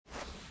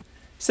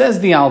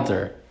Says the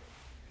Alter,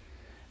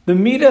 the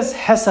midas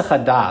hesach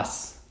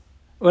hadas,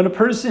 when a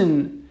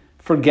person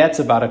forgets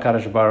about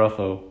HaKadosh Baruch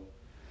Hu,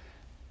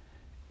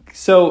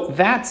 so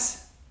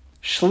that's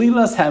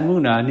shlilas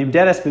ha'amuna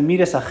nimderes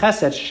b'midas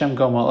ha'chesed shem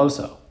gomal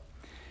oso.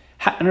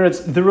 In other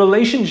words, the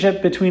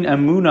relationship between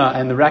amuna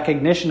and the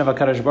recognition of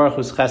HaKadosh Baruch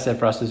Hu's chesed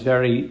for us is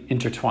very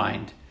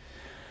intertwined.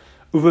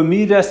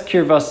 Uvamidas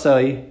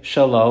kirvasai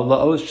shalo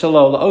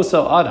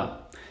la'oso adam.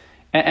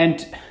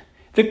 And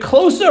the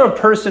closer a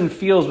person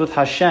feels with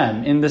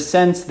Hashem, in the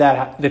sense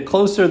that the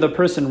closer the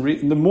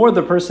person, the more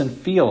the person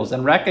feels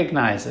and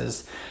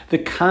recognizes the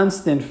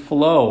constant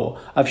flow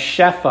of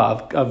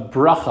shefa, of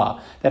bracha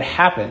that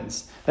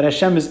happens, that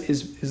Hashem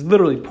is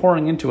literally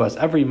pouring into us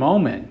every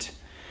moment,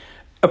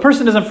 a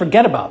person doesn't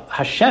forget about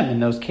Hashem in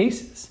those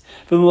cases.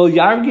 If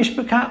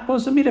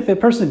a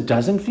person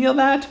doesn't feel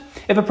that,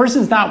 if a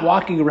person's not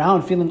walking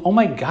around feeling, oh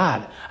my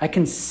God, I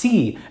can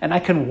see and I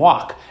can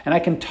walk and I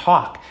can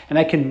talk and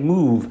I can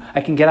move,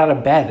 I can get out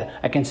of bed,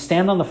 I can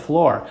stand on the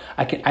floor,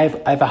 I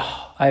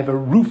have a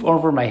roof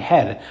over my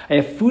head, I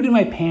have food in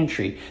my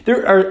pantry,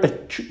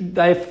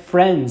 I have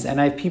friends and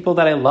I have people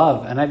that I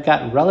love, and I've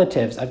got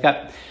relatives, I've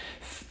got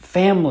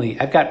family,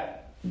 I've got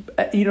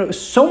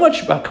so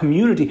much about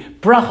community.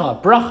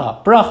 Bracha,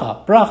 bracha,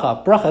 bracha,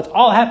 bracha, bracha. It's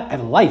all happening. I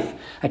have life.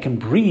 I can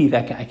breathe.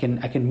 I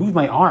can move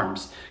my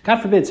arms.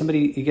 God forbid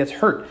somebody gets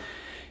hurt.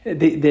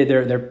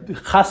 They're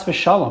chas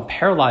v'shalom,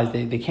 paralyzed.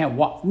 They can't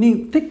walk. I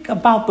mean, think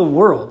about the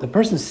world. The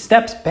person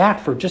steps back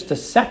for just a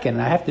second.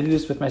 And I have to do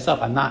this with myself.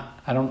 I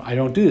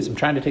don't do this. I'm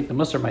trying to take the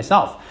musar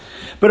myself.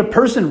 But a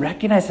person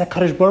recognizes that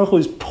Kadosh Baruch Hu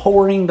is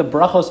pouring the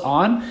brachos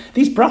on.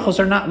 These brachos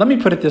are not, let me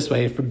put it this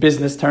way for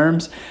business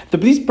terms,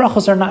 these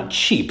brachos are not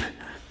cheap.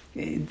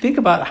 Think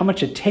about how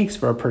much it takes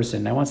for a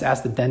person. I once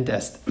asked the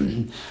dentist,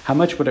 how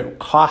much would it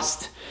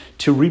cost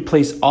to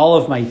replace all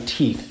of my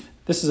teeth?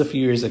 This is a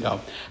few years ago.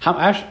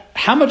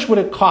 How much would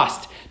it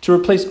cost to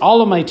replace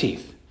all of my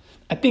teeth?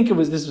 I think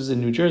this was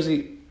in New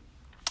Jersey.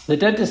 The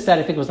dentist said,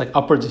 I think it was like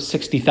upwards of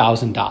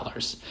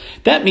 $60,000.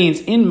 That means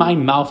in my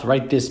mouth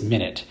right this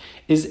minute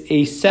is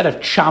a set of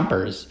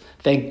chompers,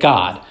 thank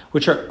God,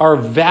 which are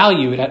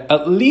valued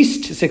at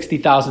least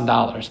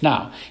 $60,000.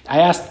 Now, I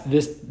asked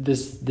this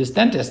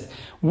dentist,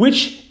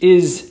 which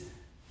is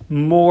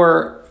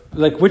more,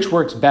 like which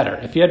works better?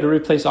 If you had to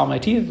replace all my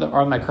teeth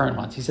or my current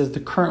ones? He says the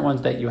current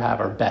ones that you have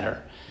are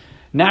better.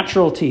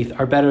 Natural teeth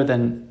are better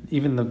than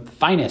even the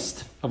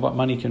finest of what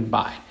money can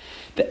buy.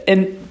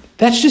 And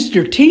that's just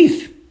your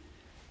teeth.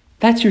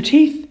 That's your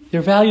teeth.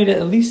 They're valued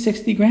at least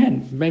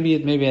 $60,000.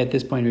 Maybe at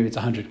this point, maybe it's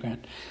 $100,000.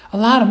 A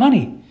lot of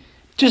money.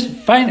 Just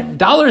find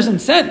dollars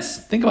and cents.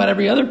 Think about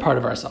every other part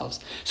of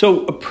ourselves.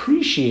 So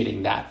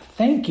appreciating that.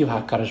 Thank you,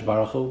 HaKadosh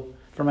Baruch Hu,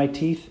 for my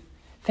teeth.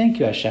 Thank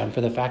you, Hashem,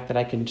 for the fact that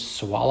I can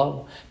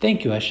swallow.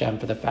 Thank you, Hashem,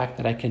 for the fact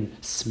that I can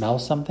smell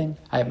something.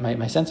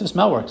 My sense of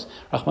smell works.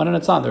 Rahman and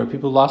Atzan, there are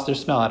people who lost their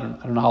smell. I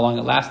don't know how long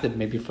it lasted,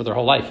 maybe for their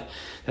whole life,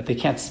 that they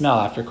can't smell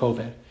after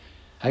COVID.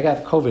 I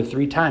got COVID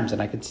 3 times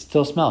and I could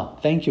still smell.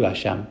 Thank you,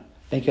 Hashem.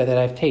 Thank you that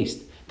I have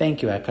taste.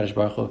 Thank you, HaKadosh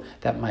Baruch Hu,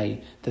 that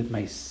my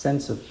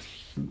sense of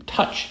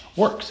touch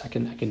works. I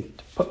can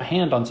put my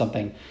hand on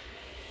something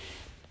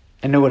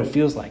and know what it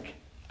feels like.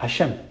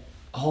 Hashem,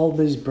 all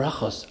these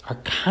brachos are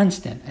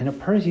constant.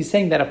 And he's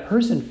saying that a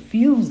person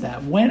feels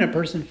that. When a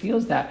person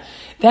feels that,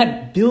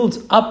 that builds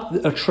up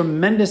a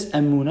tremendous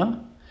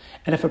emunah.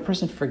 And if a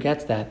person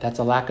forgets that, that's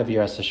a lack of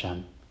Yiras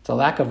Hashem. It's a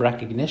lack of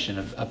recognition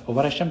of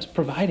what Hashem's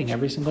providing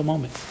every single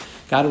moment.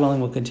 God willing,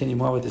 we'll continue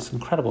more with this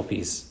incredible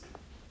piece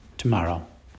tomorrow.